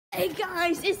Hey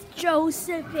guys, it's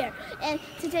Joseph here, and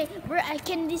today we're at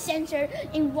Kennedy Center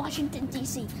in Washington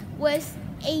D.C. with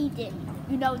Aiden.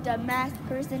 You know the math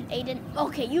person, Aiden.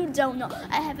 Okay, you don't know.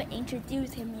 I haven't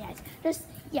introduced him yet. Just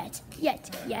yet,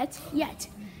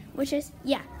 which is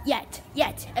yet.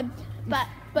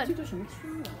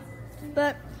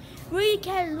 But we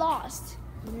get lost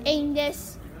in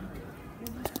this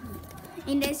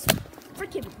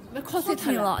freaking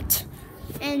parking lot,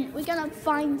 and we're gonna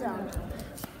find them.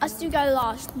 Us two got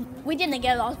lost. We didn't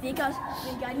get lost because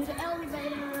we got into the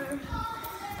elevator.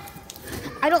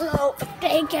 I don't know if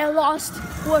they get lost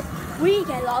or we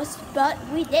get lost, but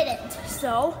we didn't.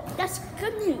 So that's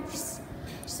good news.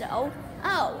 So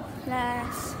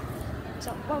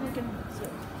what we gonna do?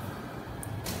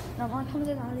 老妈他们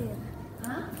在哪里？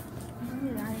啊？他们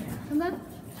在哪里？他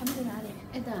们在哪里？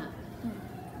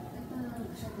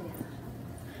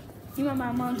因为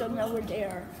my mom don't know we're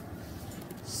there.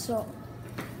 So.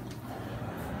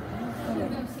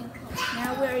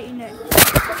 Now we're in it.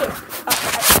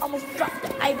 I almost dropped the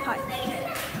iPod.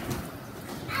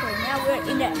 Okay, now we're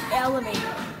in the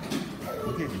elevator.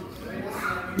 Okay.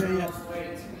 Yeah.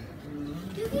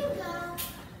 You can go.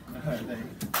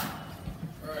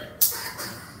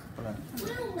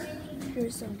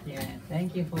 Here's some. Yeah,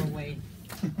 thank you for waiting.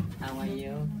 How are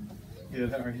you?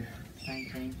 Good, how are you? Fine,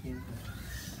 thank you.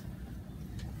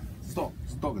 Stop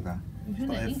that. Stop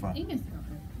F5.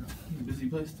 Busy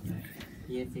place today.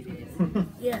 Yes, it is.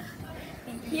 Yeah.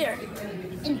 And here,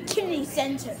 in Kennedy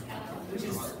Center.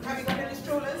 Have you got any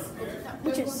strollers?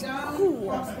 Which is go down, cool.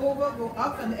 cross over, go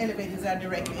up, and the elevators are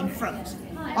directly in front.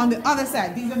 On the other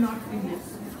side, these are not in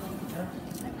this.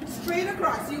 Straight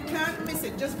across, you can't miss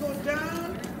it. Just go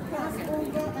down, cross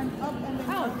over, and up, and then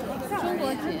on the other side.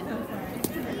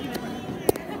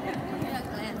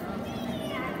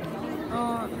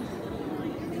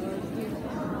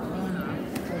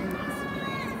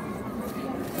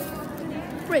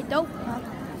 Pretty dope.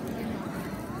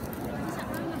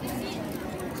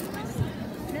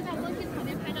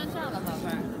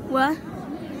 What?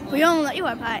 不用了，一会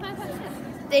儿拍。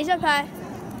等一下拍。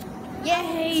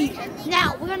Yay!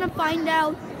 Now we're gonna find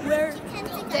out where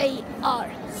they are.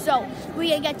 So we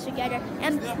can get together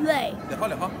and play.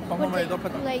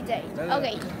 Play date.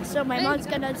 Okay, so my mom's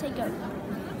gonna take a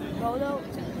photo.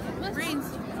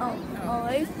 Oh,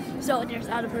 always. So there's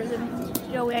other person.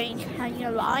 We're in a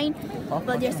line,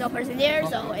 but there's no person there,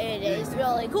 so it is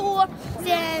really cool.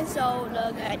 And so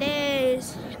look at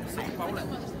this.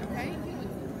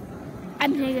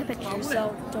 I'm taking a picture,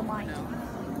 so don't mind.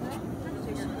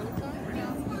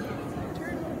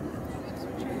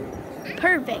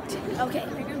 Perfect. Okay.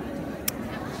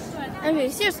 Okay,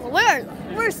 seriously,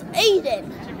 where's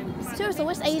Aiden? Seriously,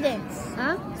 where's Aiden?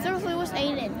 Huh? Seriously, where's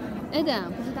Aiden?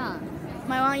 Aiden 不知道。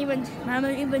 My mom even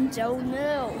don't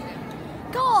know.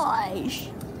 Gosh,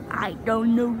 I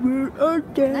don't know where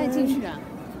Aiden. 哪里进去啊？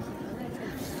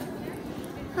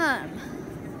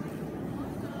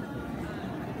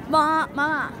 Ma,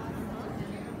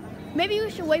 maybe we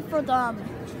should wait for them.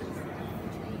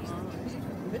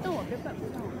 别动我，别动。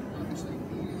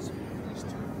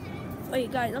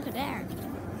 Wait, guys, look at that.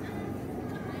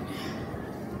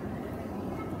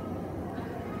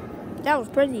 That was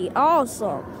pretty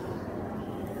awesome.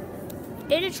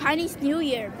 It is Chinese New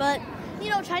Year, but you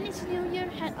know Chinese New Year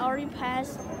had already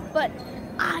passed. But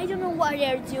I don't know what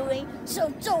they're doing, so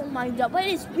don't mind them. But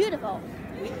it is beautiful.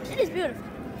 It is beautiful.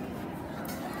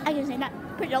 I can say that.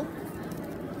 Pretty dope.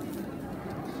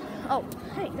 Oh,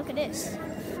 hey, look at this.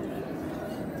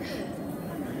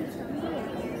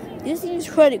 This seems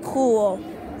pretty cool.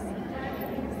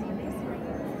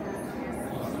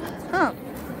 Huh.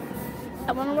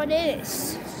 I wonder what it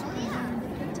is.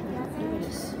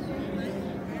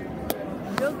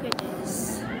 Look at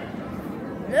this.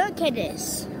 Look at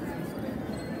this.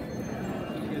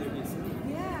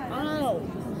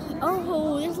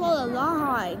 Oh, there's a lot of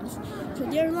lines. So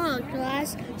there's a lot of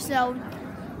glass. So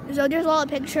there's a lot of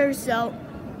pictures. So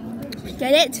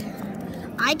get it?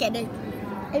 I get it.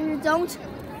 If you don't,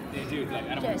 just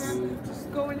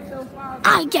Going so far.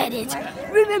 I get it.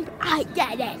 Remember, I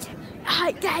get it.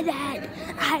 I get it.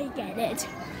 I get it.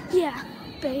 Yeah,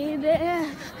 baby.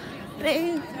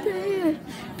 Baby.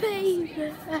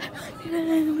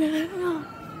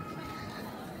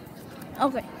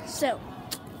 Okay, so.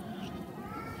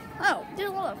 Oh, there's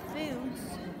a lot of food.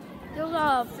 There's a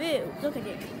lot of food. Look at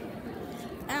it.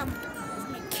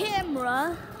 My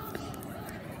camera.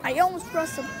 I almost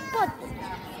pressed a button.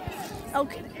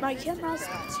 Okay, my camera's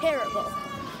terrible.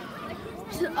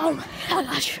 Oh my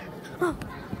gosh. Oh.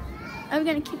 I'm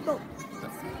gonna keep going.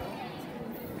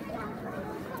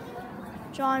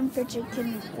 John Bridget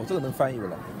can. 我这个能翻译不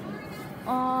了。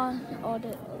all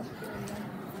the.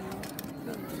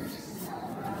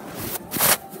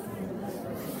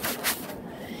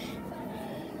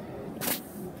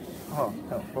 好，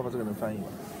看爸爸这个能翻译吗？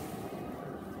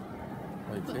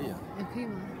哦，也可以啊。也可以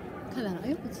吗？看来了，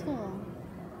哎，不错哦。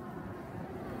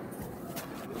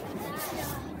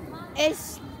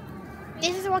 This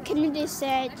is what Kennedy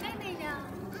said.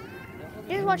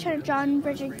 This is what John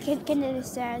Richard Kennedy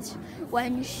said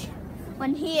when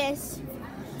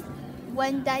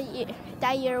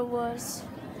that year was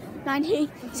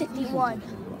 1961.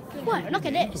 What? Look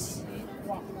at this!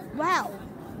 Wow!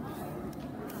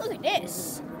 Look at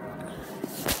this!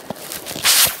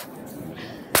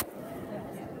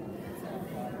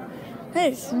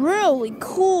 It's really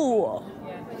cool.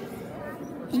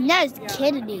 And that's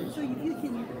Kennedy.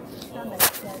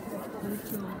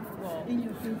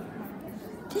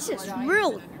 This is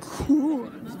real cool,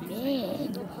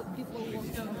 man.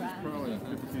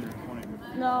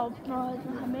 No,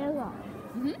 还没有。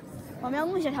我们要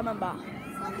问一下他们吧。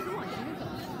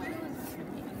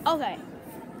Okay.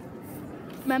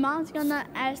 My mom's gonna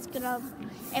ask them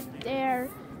if they're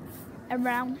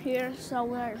around here, so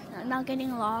we're not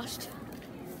getting lost.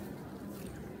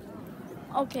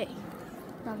 Okay.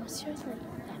 那么现在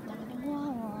打个电话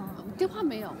啊。电话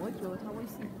没有，我有他微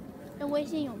信。那微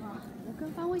信有吗？我刚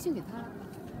发微信给他了。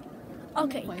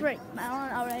 Okay, great. My mom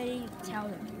already tell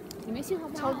them. 你没信号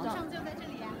不好？上就在这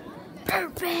里呀。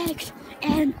 Perfect.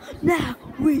 And now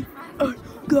we are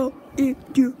going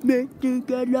to make it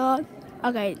get on.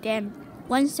 Okay, then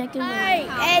 1 second. Hi,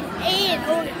 and Ian.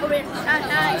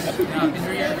 Hi. Say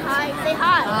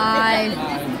hi. Hi.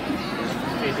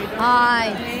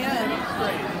 Hi.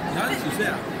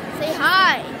 Say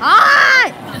hi.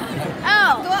 Hi.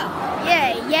 Oh.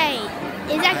 Yay, yay.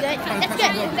 Is that good? That's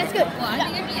good. That's good.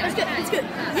 That's good. That's good.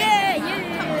 Yeah, yeah,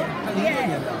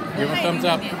 yeah. Give a thumbs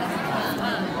up.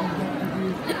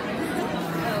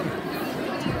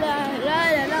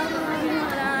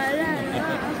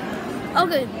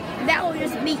 Okay, that will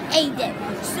just be Aiden.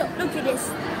 So look at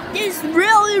this. It's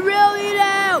really, really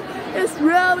loud. It's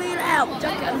really loud.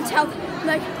 I'm telling you,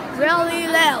 like really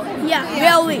loud. Yeah,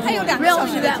 really, really loud.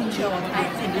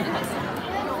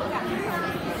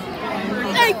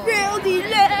 Like really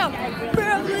loud,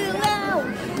 really loud,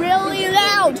 really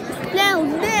loud, loud,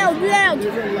 loud, loud.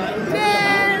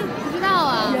 Man. 不知道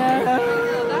啊。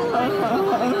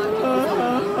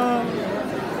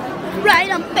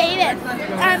 Right on, baby.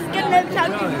 I'm gonna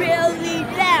talk really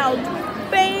loud,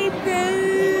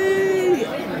 baby.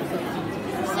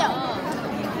 So,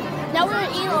 now we're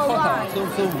in a line.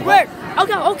 We're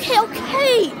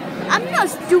okay. I'm not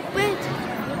stupid.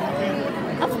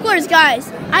 Of course,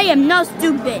 guys, I am not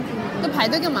stupid. 都排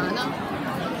队干嘛呢？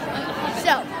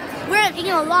 So, we're in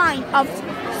a line of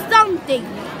something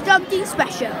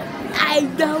special. I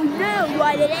don't know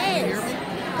what it is,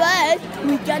 but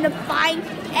we're gonna find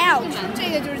out. 这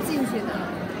个就是进去的。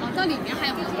哦，到里面还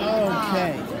有没有？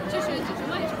 Okay. 就是只是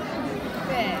外场。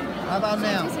对。 How about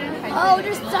now? Oh,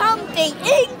 there's something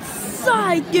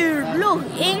inside there. Look,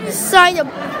 inside the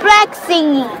black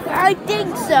thingy. I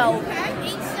think so.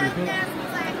 Inside that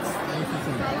black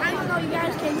thingy. I don't know if you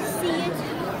guys can see it.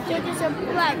 There's a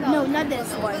black. No, not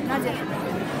this one. Not this one.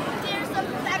 There's a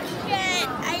black cat.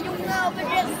 I don't know, but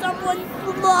there's someone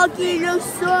blocking the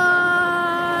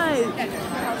side.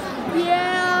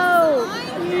 Yeah.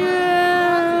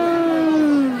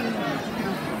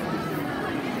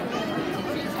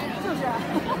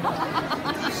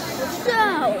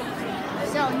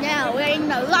 So now we're in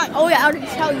the line. Oh yeah, I'll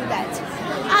tell you that.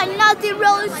 I'm nothing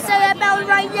really to say about it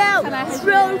right now. It's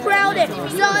really crowded.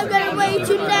 So I'm gonna wait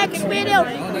till next video.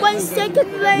 1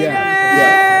 second later.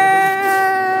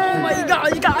 Oh my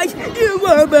gosh, guys, you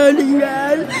won't believe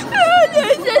it.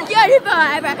 This is getting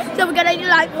forever. So we're gonna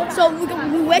like, so we're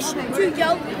gonna wish to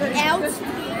go out.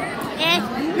 And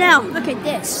now look at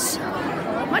this.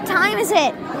 What time is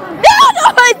it? No,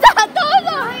 it's not. What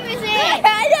time is it?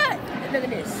 Look at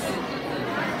this.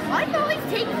 Why do you always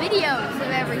take videos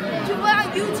of everything? To put on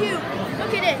YouTube.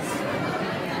 Look at this.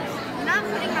 I'm not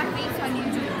putting my face on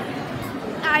YouTube.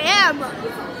 I am.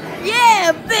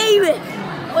 Yeah, baby.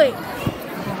 Wait.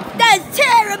 That's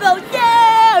terrible.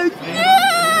 No. No.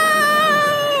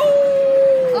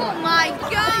 Oh my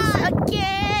God.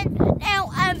 Again.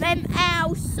 Now I'm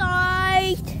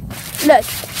outside. Look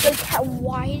how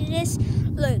wide it is.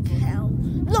 Look how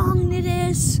long it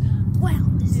is. Wow,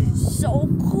 this is so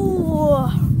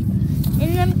cool.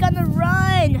 And I'm gonna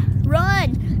run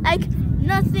like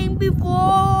nothing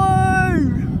before.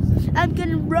 I'm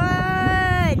gonna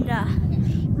run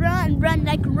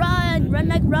like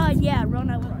run. Yeah, run.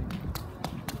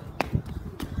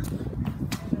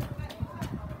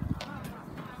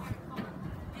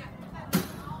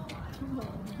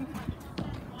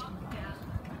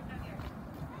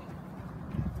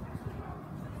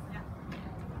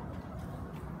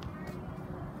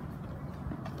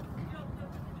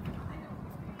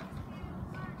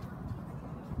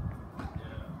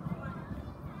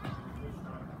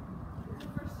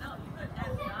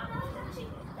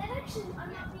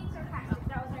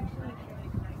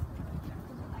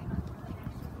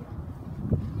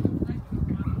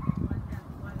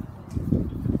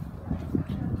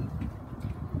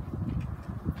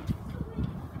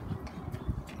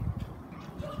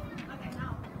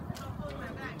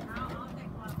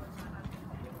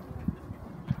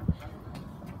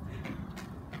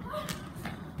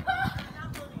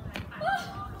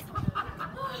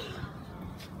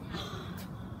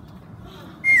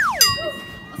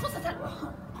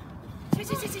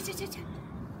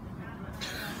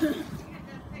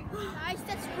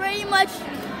 pretty much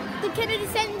the Kennedy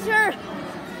Center.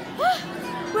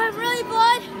 We have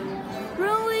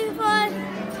really fun,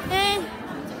 and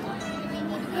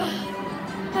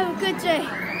have a good day.